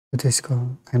2 days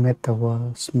ago, I met the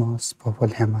world's most powerful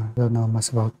hammer. I don't know much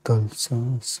about tools,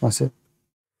 so was it?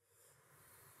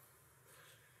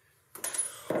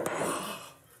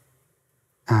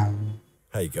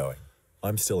 How you going?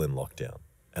 I'm still in lockdown,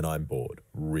 and I'm bored,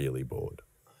 really bored.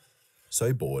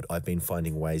 So bored, I've been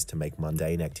finding ways to make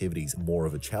mundane activities more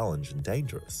of a challenge and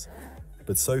dangerous.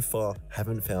 But so far,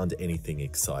 haven't found anything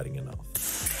exciting enough.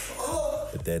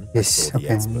 But then I saw the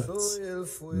experts,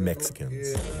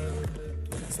 Mexicans.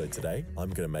 So today, I'm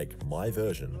going to make my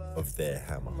version of their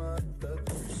hammer.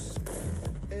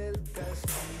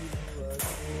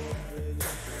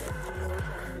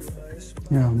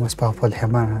 Most powerful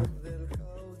hammer.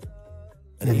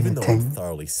 And even though I'm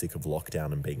thoroughly sick of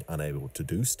lockdown and being unable to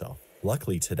do stuff,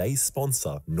 luckily today's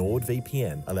sponsor,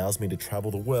 NordVPN, allows me to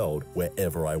travel the world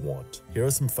wherever I want. Here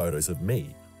are some photos of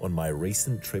me on my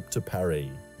recent trip to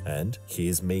Paris. And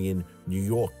here's me in New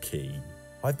York Key.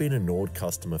 I've been a Nord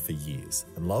customer for years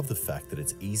and love the fact that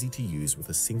it's easy to use with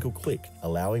a single click,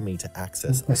 allowing me to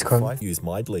access Use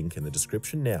my link in the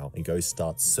description now and go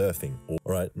start surfing.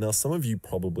 Alright, now some of you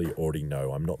probably already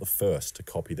know I'm not the first to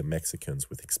copy the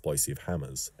Mexicans with explosive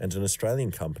hammers, and an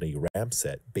Australian company,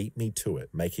 Ramset, beat me to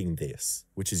it, making this,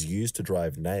 which is used to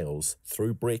drive nails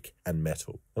through brick and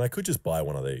metal. And I could just buy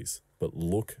one of these. But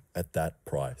look at that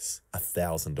price,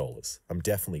 $1,000. I'm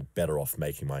definitely better off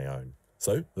making my own.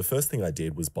 So the first thing I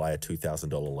did was buy a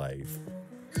 $2,000 lathe.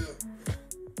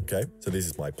 Okay, so this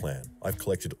is my plan. I've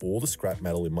collected all the scrap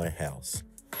metal in my house.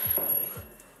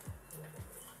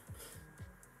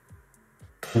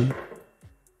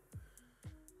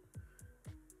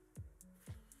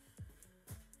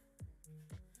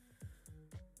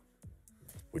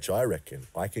 Which I reckon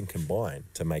I can combine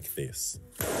to make this.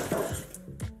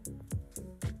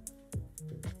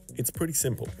 It's pretty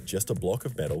simple, just a block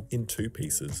of metal in 2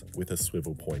 pieces with a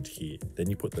swivel point here. Then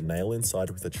you put the nail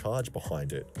inside with a charge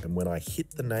behind it, and when I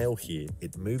hit the nail here,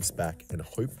 it moves back and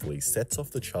hopefully sets off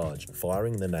the charge,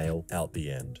 firing the nail out the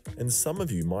end. And some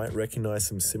of you might recognize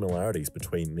some similarities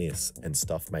between this and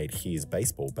stuff made here's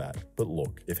baseball bat. But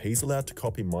look, if he's allowed to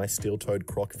copy my steel-toed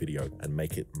croc video and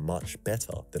make it much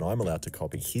better, then I'm allowed to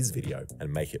copy his video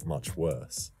and make it much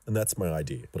worse. And that's my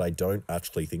idea, but I don't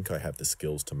actually think I have the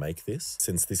skills to make this,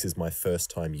 since this is my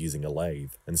first time using a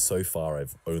lathe, and so far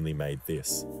I've only made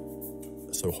this.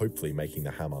 So hopefully making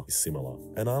the hammer is similar.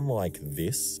 And unlike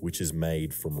this, which is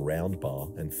made from round bar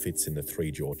and fits in the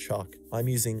 3-jaw chuck, I'm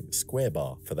using square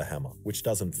bar for the hammer, which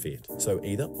doesn't fit. So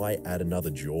either I add another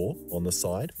jaw on the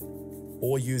side,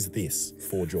 or use this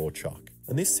 4-jaw chuck.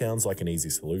 And this sounds like an easy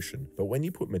solution, but when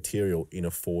you put material in a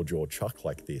 4-jaw chuck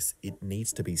like this, it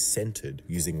needs to be centered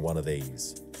using one of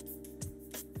these.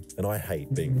 And I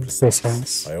hate being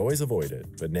precise. I always avoid it,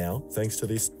 but now, thanks to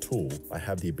this tool, I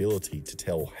have the ability to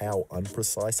tell how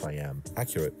unprecise I am,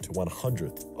 accurate to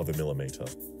 1/100th of a millimeter.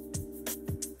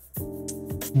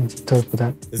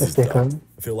 This is dumb.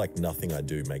 I feel like nothing I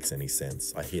do makes any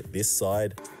sense. I hit this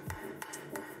side,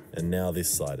 and now this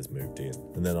side has moved in.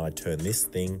 And then I turn this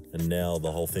thing, and now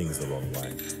the whole thing's the wrong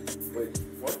way. Wait,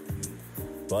 what?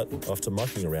 But after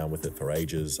mucking around with it for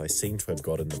ages, I seem to have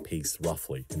gotten the piece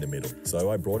roughly in the middle.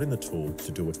 So I brought in the tool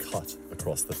to do a cut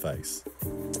across the face.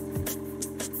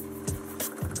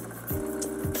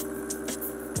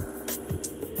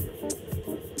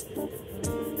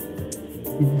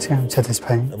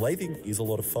 Satisfying. And lathing is a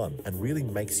lot of fun and really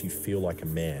makes you feel like a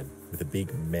man with a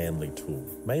big manly tool,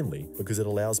 mainly because it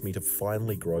allows me to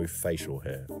finally grow facial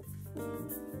hair.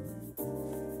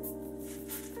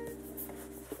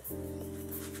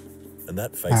 And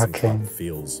that facing cut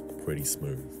feels pretty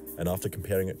smooth. And after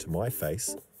comparing it to my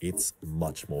face, it's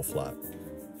much more flat.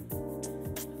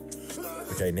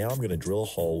 Okay, now I'm going to drill a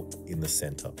hole in the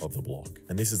center of the block.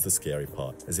 And this is the scary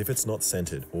part, as if it's not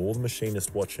centered, all the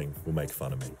machinist watching will make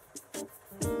fun of me.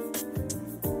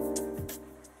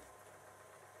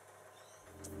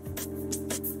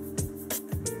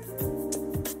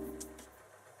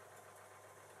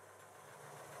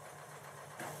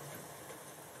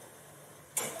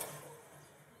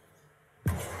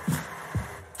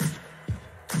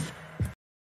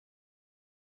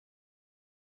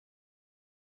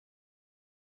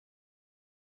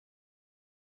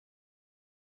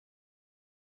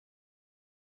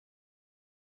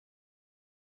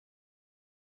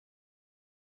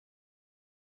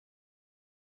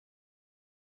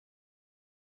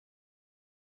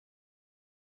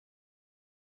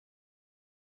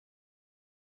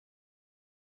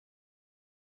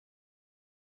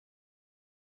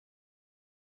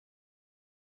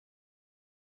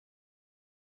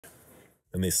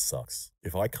 And this sucks.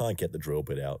 If I can't get the drill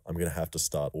bit out, I'm going to have to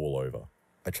start all over.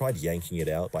 I tried yanking it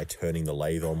out by turning the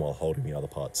lathe on while holding the other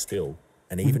part still,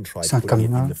 and even tried it's not putting it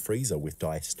coming in out. the freezer with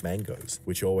diced mangoes,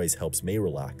 which always helps me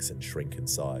relax and shrink in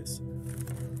size.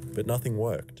 But nothing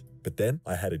worked. But then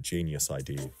I had a genius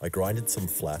idea. I grinded some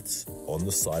flats on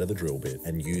the side of the drill bit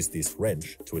and used this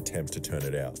wrench to attempt to turn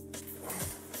it out.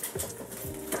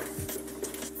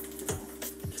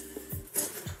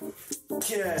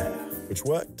 Yeah. Which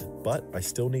worked, but I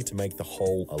still need to make the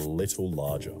hole a little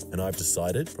larger. And I've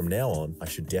decided from now on, I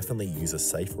should definitely use a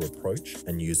safer approach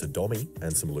and use a dummy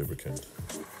and some lubricant.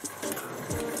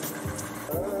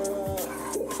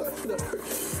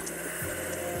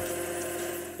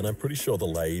 And I'm pretty sure the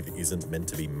lathe isn't meant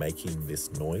to be making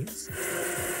this noise.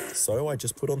 So I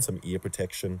just put on some ear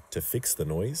protection to fix the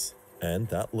noise, and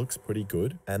that looks pretty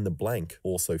good, and the blank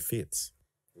also fits.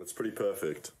 That's pretty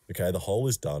perfect. Okay, the hole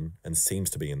is done and seems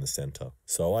to be in the center.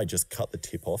 So I just cut the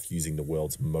tip off using the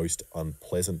world's most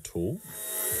unpleasant tool.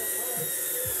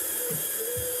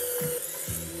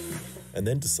 And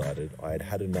then decided I had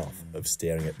had enough of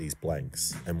staring at these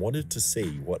blanks and wanted to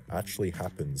see what actually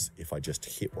happens if I just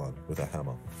hit one with a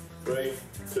hammer. 3,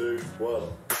 2, 1.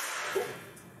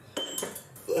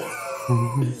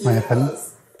 What happened?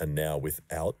 And now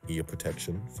without ear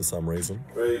protection for some reason.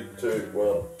 3, 2,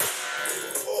 1.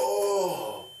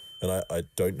 And I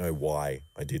don't know why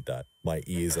I did that. My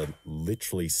ears are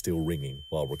literally still ringing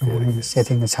while recording this.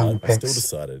 Setting the sound But I still effects.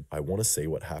 decided I want to see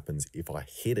what happens if I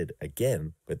hit it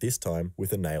again, but this time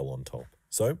with a nail on top.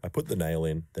 So I put the nail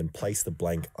in, then place the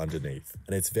blank underneath.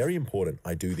 And it's very important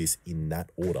I do this in that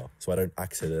order so I don't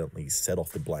accidentally set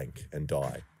off the blank and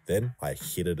die. Then I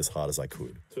hit it as hard as I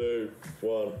could. 2,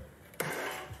 1.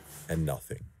 And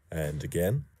nothing. And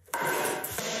again.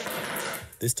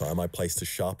 This time I placed a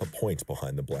sharper point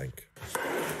behind the blank.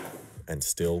 And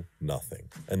still nothing.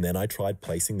 And then I tried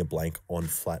placing the blank on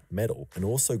flat metal and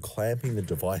also clamping the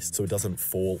device so it doesn't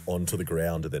fall onto the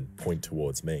ground and then point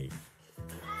towards me.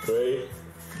 3,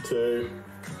 2,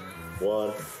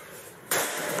 1.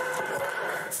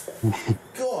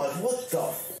 God, what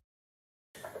the?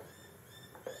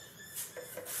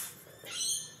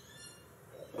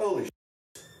 Holy shit.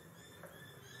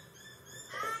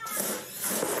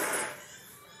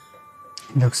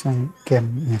 Looks like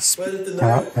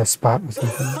a spot or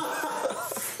something.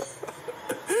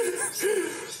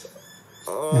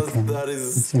 Oh, Okay, that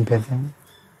is it's in better.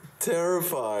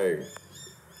 terrifying.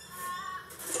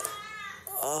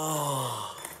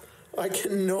 Oh, I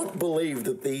cannot believe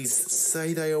that these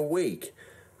say they are weak.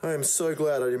 I am so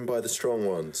glad I didn't buy the strong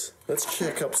ones. Let's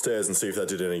check upstairs and see if that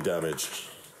did any damage.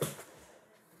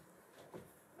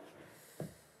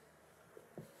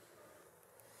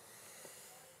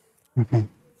 Okay.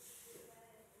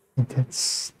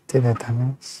 That's did it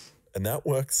damage. And that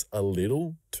works a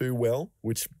little too well,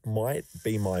 which might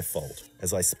be my fault,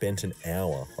 as I spent an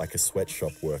hour like a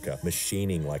sweatshop worker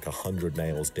machining like 100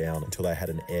 nails down until I had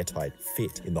an airtight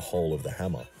fit in the hole of the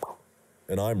hammer.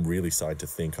 And I'm really starting to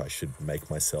think I should make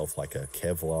myself like a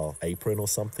Kevlar apron or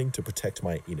something to protect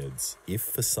my innards. If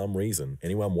for some reason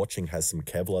anyone watching has some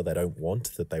Kevlar they don't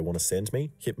want that they want to send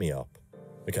me, hit me up.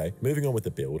 Okay, moving on with the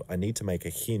build, I need to make a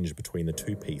hinge between the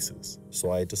two pieces.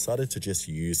 So I decided to just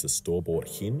use a store-bought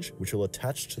hinge, which will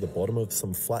attach to the bottom of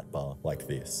some flat bar like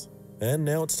this. And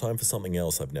now it's time for something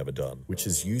else I've never done, which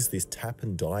is use this tap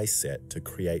and die set to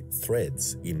create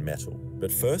threads in metal.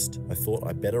 But first, I thought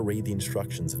I'd better read the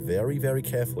instructions very, very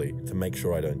carefully to make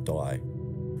sure I don't die.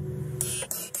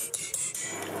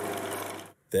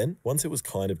 Then, once it was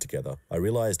kind of together, I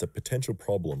realized a potential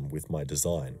problem with my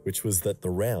design, which was that the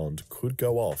round could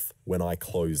go off when I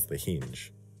closed the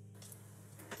hinge.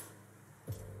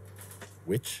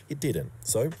 Which it didn't,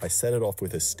 so I set it off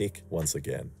with a stick once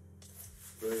again.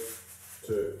 3,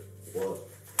 2, 1.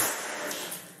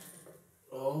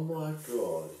 Oh my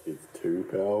god. It's too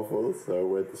powerful, so it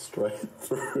went straight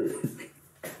through.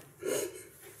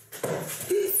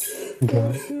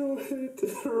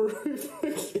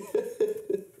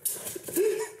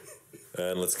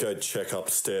 And let's go check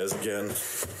upstairs again.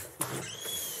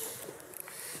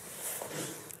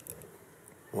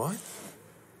 What?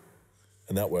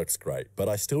 And that works great, but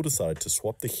I still decided to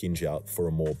swap the hinge out for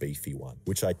a more beefy one,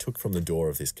 which I took from the door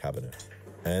of this cabinet.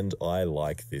 And I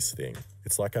like this thing.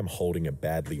 It's like I'm holding a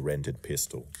badly rendered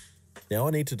pistol. Now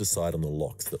I need to decide on the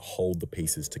locks that hold the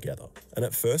pieces together. And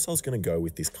at first I was going to go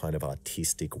with this kind of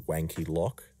artistic wanky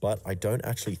lock, but I don't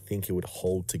actually think it would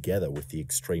hold together with the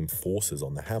extreme forces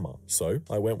on the hammer. So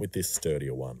I went with this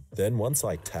sturdier one. Then once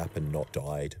I tap and not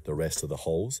died the rest of the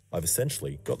holes, I've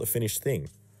essentially got the finished thing.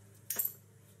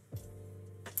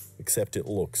 Except it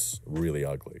looks really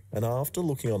ugly. And after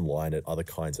looking online at other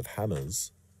kinds of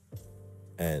hammers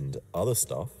and other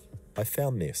stuff, I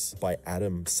found this by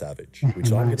Adam Savage,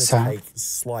 which I'm going to take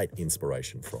slight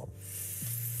inspiration from.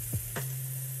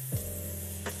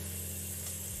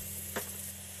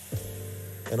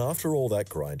 And after all that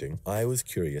grinding, I was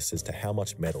curious as to how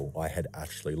much metal I had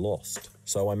actually lost.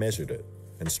 So I measured it,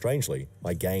 and strangely,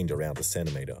 I gained around 1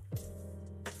 centimetre.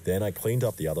 Then I cleaned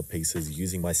up the other pieces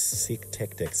using my sick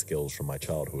tech deck skills from my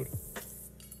childhood.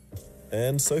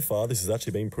 And so far, this has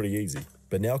actually been pretty easy.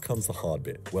 But now comes the hard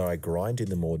bit, where I grind in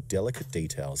the more delicate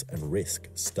details and risk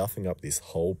stuffing up this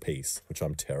whole piece, which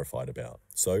I'm terrified about.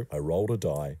 So I rolled a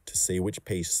die to see which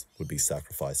piece would be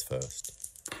sacrificed first.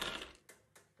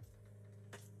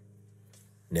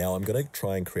 Now I'm going to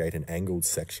try and create an angled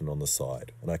section on the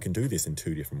side, and I can do this in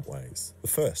 2 different ways. The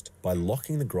first, by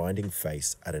locking the grinding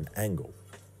face at an angle,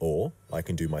 or I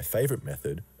can do my favourite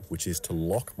method, which is to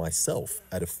lock myself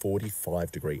at a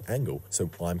 45-degree angle so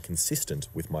I'm consistent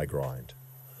with my grind.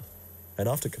 And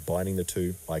after combining the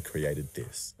two, I created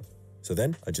this. So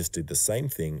then I just did the same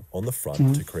thing on the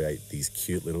front to create these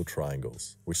cute little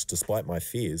triangles, which despite my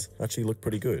fears, actually look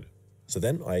pretty good. So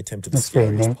then I attempted the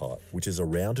scariest part, which is a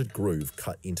rounded groove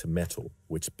cut into metal,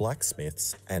 which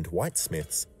blacksmiths and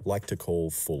whitesmiths like to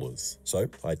call fullers. So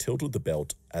I tilted the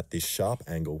belt at this sharp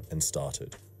angle and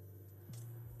started.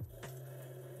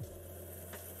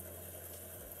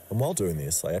 And while doing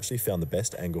this, I actually found the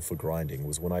best angle for grinding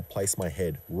was when I placed my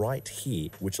head right here,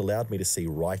 which allowed me to see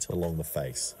right along the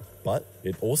face. But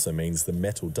it also means the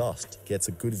metal dust gets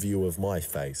a good view of my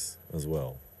face as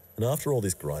well. And after all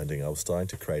this grinding, I was starting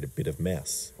to create a bit of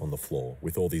mess on the floor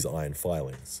with all these iron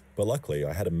filings. But luckily,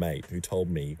 I had a mate who told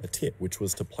me a tip, which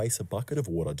was to place a bucket of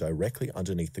water directly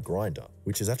underneath the grinder,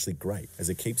 which is actually great as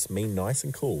it keeps me nice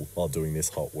and cool while doing this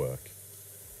hot work.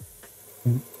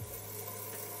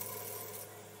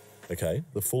 Okay,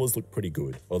 the fullers look pretty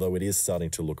good, although it is starting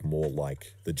to look more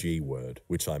like the G word,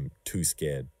 which I'm too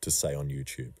scared to say on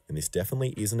YouTube. And this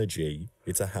definitely isn't a G,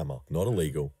 it's a hammer, not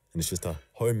illegal, and it's just a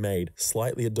homemade,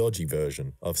 slightly a dodgy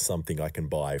version of something I can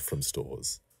buy from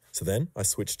stores. So then I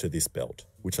switched to this belt,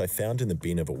 which I found in the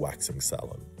bin of a waxing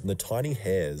salon. And the tiny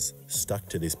hairs stuck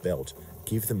to this belt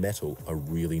give the metal a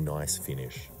really nice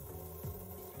finish.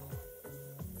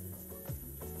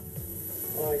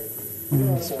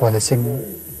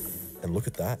 Polishing. And look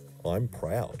at that, I'm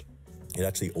proud. It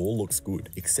actually all looks good,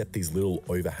 except these little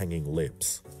overhanging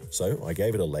lips. So I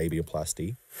gave it a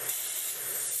labiaplasty.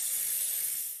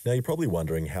 Now you're probably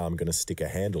wondering how I'm going to stick a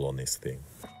handle on this thing.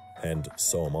 And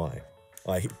so am I.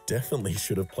 I definitely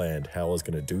should have planned how I was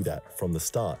going to do that from the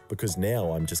start, because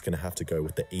now I'm just going to have to go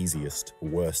with the easiest,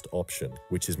 worst option,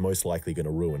 which is most likely going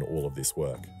to ruin all of this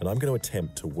work. And I'm going to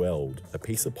attempt to weld a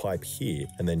piece of pipe here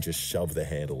and then just shove the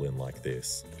handle in like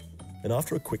this. And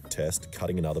after a quick test,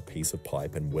 cutting another piece of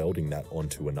pipe and welding that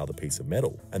onto another piece of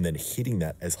metal, and then hitting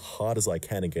that as hard as I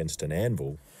can against an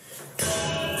anvil,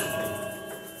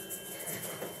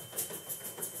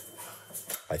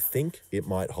 I think it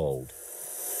might hold.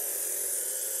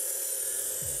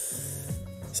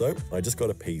 So I just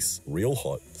got a piece real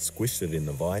hot, squished it in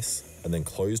the vise, and then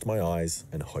closed my eyes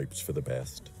and hoped for the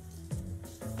best.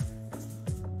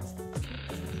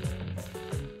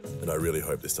 And I really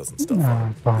hope this doesn't stuff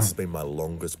up. This has been my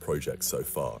longest project so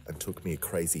far and took me a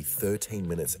crazy 13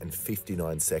 minutes and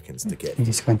 59 seconds to get.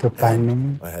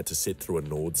 I had to sit through a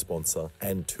Nord sponsor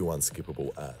and 2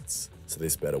 unskippable ads, so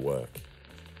this better work.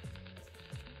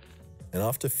 And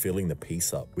after filling the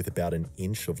piece up with about an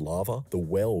inch of lava, the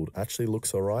weld actually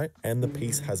looks alright and the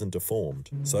piece hasn't deformed.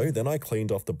 So then I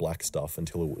cleaned off the black stuff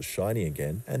until it was shiny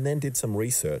again and then did some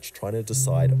research trying to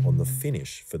decide on the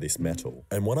finish for this metal.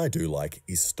 And what I do like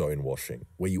is stone washing,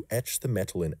 where you etch the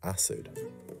metal in acid.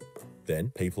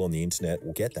 Then people on the internet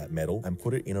will get that metal and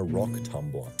put it in a rock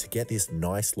tumbler to get this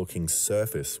nice looking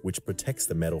surface which protects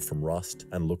the metal from rust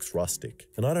and looks rustic.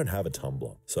 And I don't have a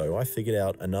tumbler, so I figured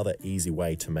out another easy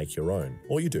way to make your own.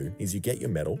 All you do is you get your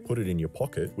metal, put it in your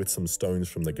pocket with some stones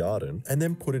from the garden, and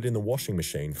then put it in the washing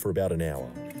machine for about an hour,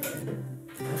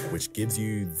 which gives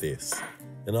you this.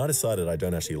 And I decided I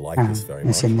don't actually like this very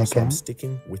much, so I'm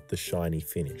sticking with the shiny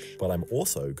finish. But I'm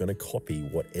also going to copy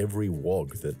what every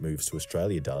wog that moves to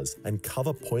Australia does and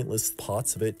cover pointless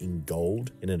parts of it in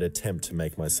gold in an attempt to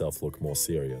make myself look more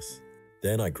serious.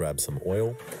 Then I grabbed some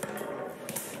oil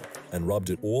and rubbed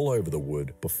it all over the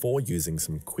wood before using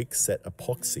some quick set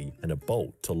epoxy and a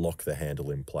bolt to lock the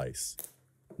handle in place.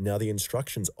 Now, the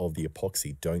instructions of the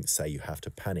epoxy don't say you have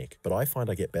to panic, but I find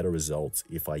I get better results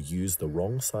if I use the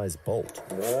wrong size bolt,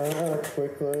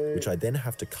 which I then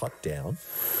have to cut down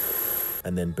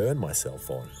and then burn myself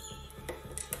on.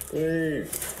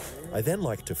 I then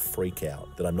like to freak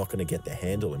out that I'm not going to get the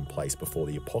handle in place before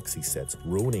the epoxy sets,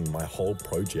 ruining my whole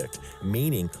project,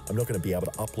 meaning I'm not going to be able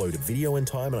to upload a video in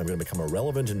time and I'm going to become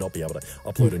irrelevant and not be able to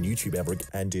upload on YouTube ever again.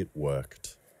 And it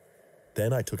worked.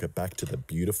 Then I took it back to the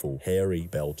beautiful hairy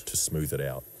belt to smooth it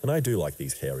out. And I do like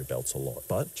these hairy belts a lot.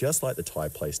 But just like the Thai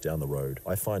place down the road,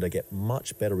 I find I get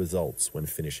much better results when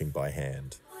finishing by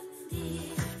hand.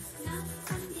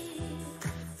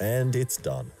 And it's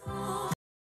done.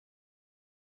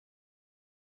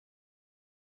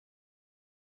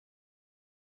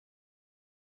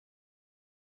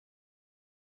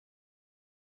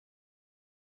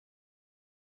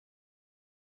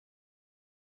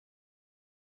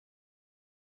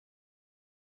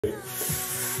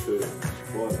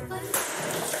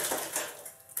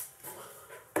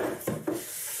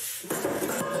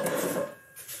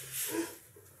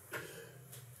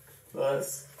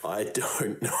 Nice. I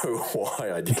don't know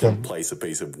why I didn't place a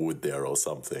piece of wood there or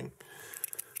something.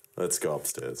 Let's go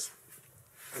upstairs.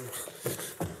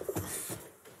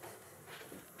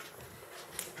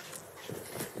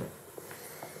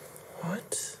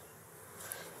 What?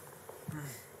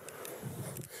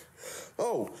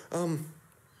 Oh,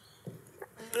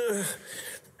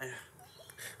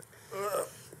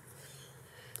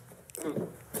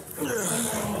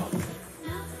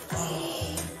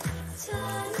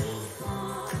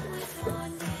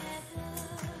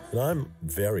 And I'm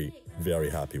very, very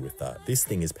happy with that. This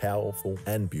thing is powerful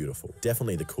and beautiful.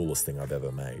 Definitely the coolest thing I've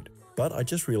ever made. But I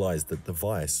just realized that the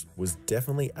vise was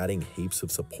definitely adding heaps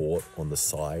of support on the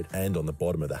side and on the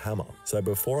bottom of the hammer. So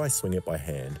before I swing it by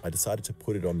hand, I decided to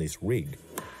put it on this rig,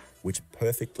 which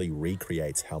perfectly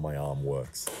recreates how my arm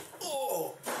works.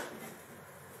 oh.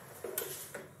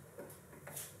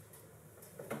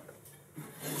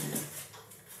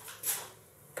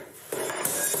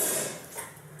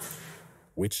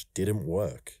 Which didn't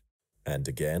work. And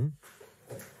again.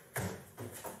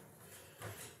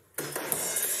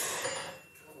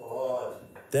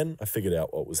 Then I figured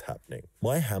out what was happening.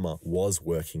 My hammer was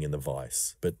working in the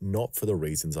vise, but not for the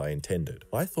reasons I intended.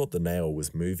 I thought the nail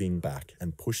was moving back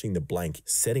and pushing the blank,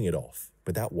 setting it off,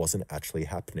 but that wasn't actually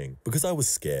happening. Because I was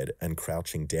scared and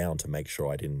crouching down to make sure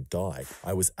I didn't die,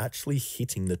 I was actually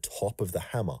hitting the top of the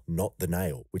hammer, not the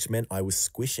nail, which meant I was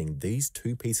squishing these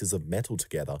two pieces of metal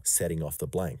together, setting off the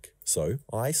blank. So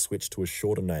I switched to a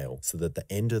shorter nail so that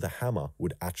the end of the hammer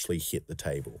would actually hit the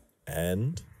table.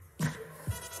 And...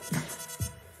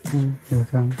 Here we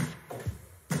go.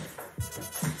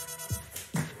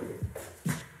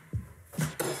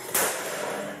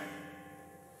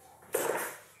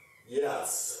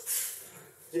 Yes.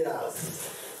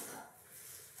 Yes.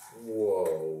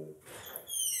 Whoa.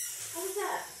 What was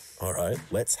that? all right,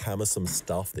 let's hammer some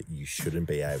stuff that you shouldn't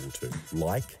be able to,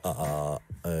 like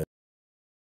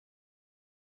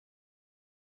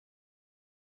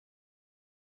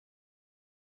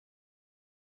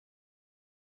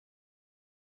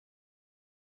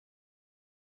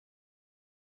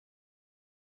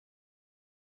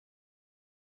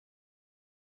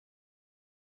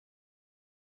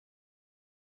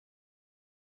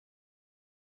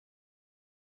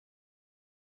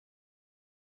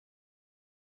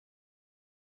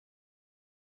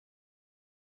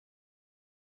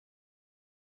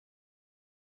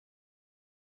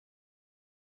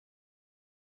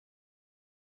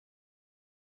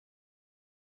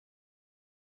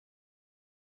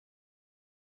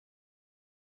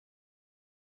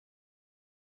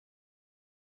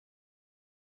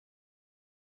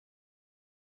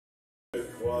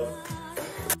One.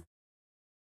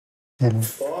 Hello.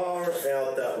 Far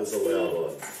out that was a loud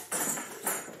one.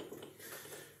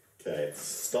 Okay, it's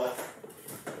stuck.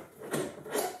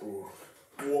 Ooh.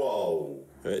 Whoa.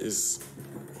 It is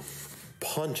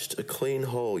punched a clean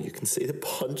hole. You can see the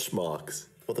punch marks.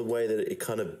 Or the way that it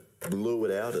kind of blew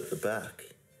it out at the back.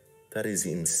 That is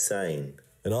insane.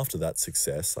 And after that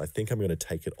success, I think I'm going to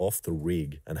take it off the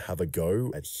rig and have a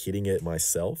go at hitting it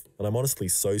myself. And I'm honestly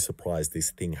so surprised this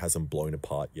thing hasn't blown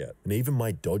apart yet. And even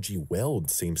my dodgy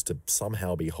weld seems to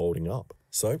somehow be holding up.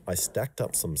 So I stacked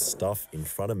up some stuff in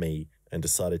front of me and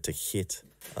decided to hit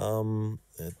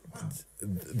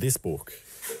this book.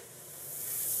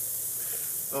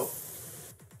 Oh.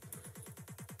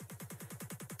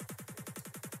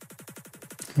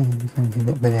 You can hit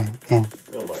it with a hand.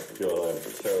 Oh my god,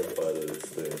 I'm terrified of this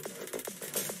thing.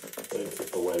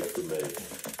 Thanks away from me.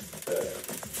 Okay.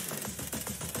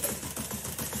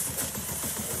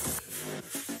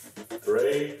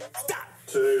 3,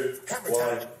 2,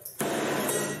 1.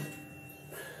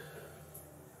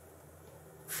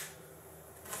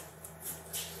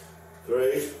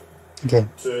 Three, Okay.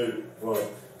 2, 1.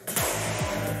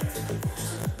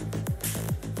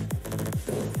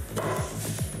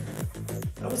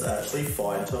 actually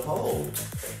fine to hold.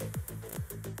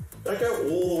 Don't go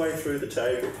all the way through the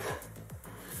table.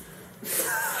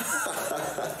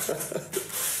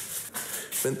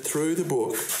 Went through the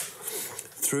book,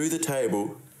 through the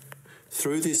table,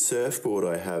 through this surfboard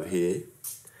I have here,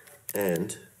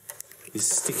 and is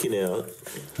sticking out.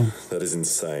 That is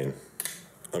insane.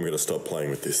 I'm going to stop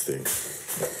playing with this thing.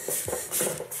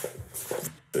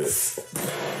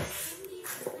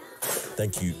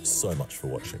 Thank you so much for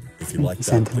watching. If you like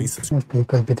that, please subscribe. It's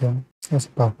because video is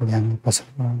powerful and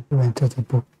possible. We went to the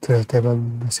book, through the table,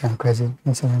 it's kind of crazy.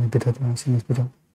 It's a video, I've seen this video.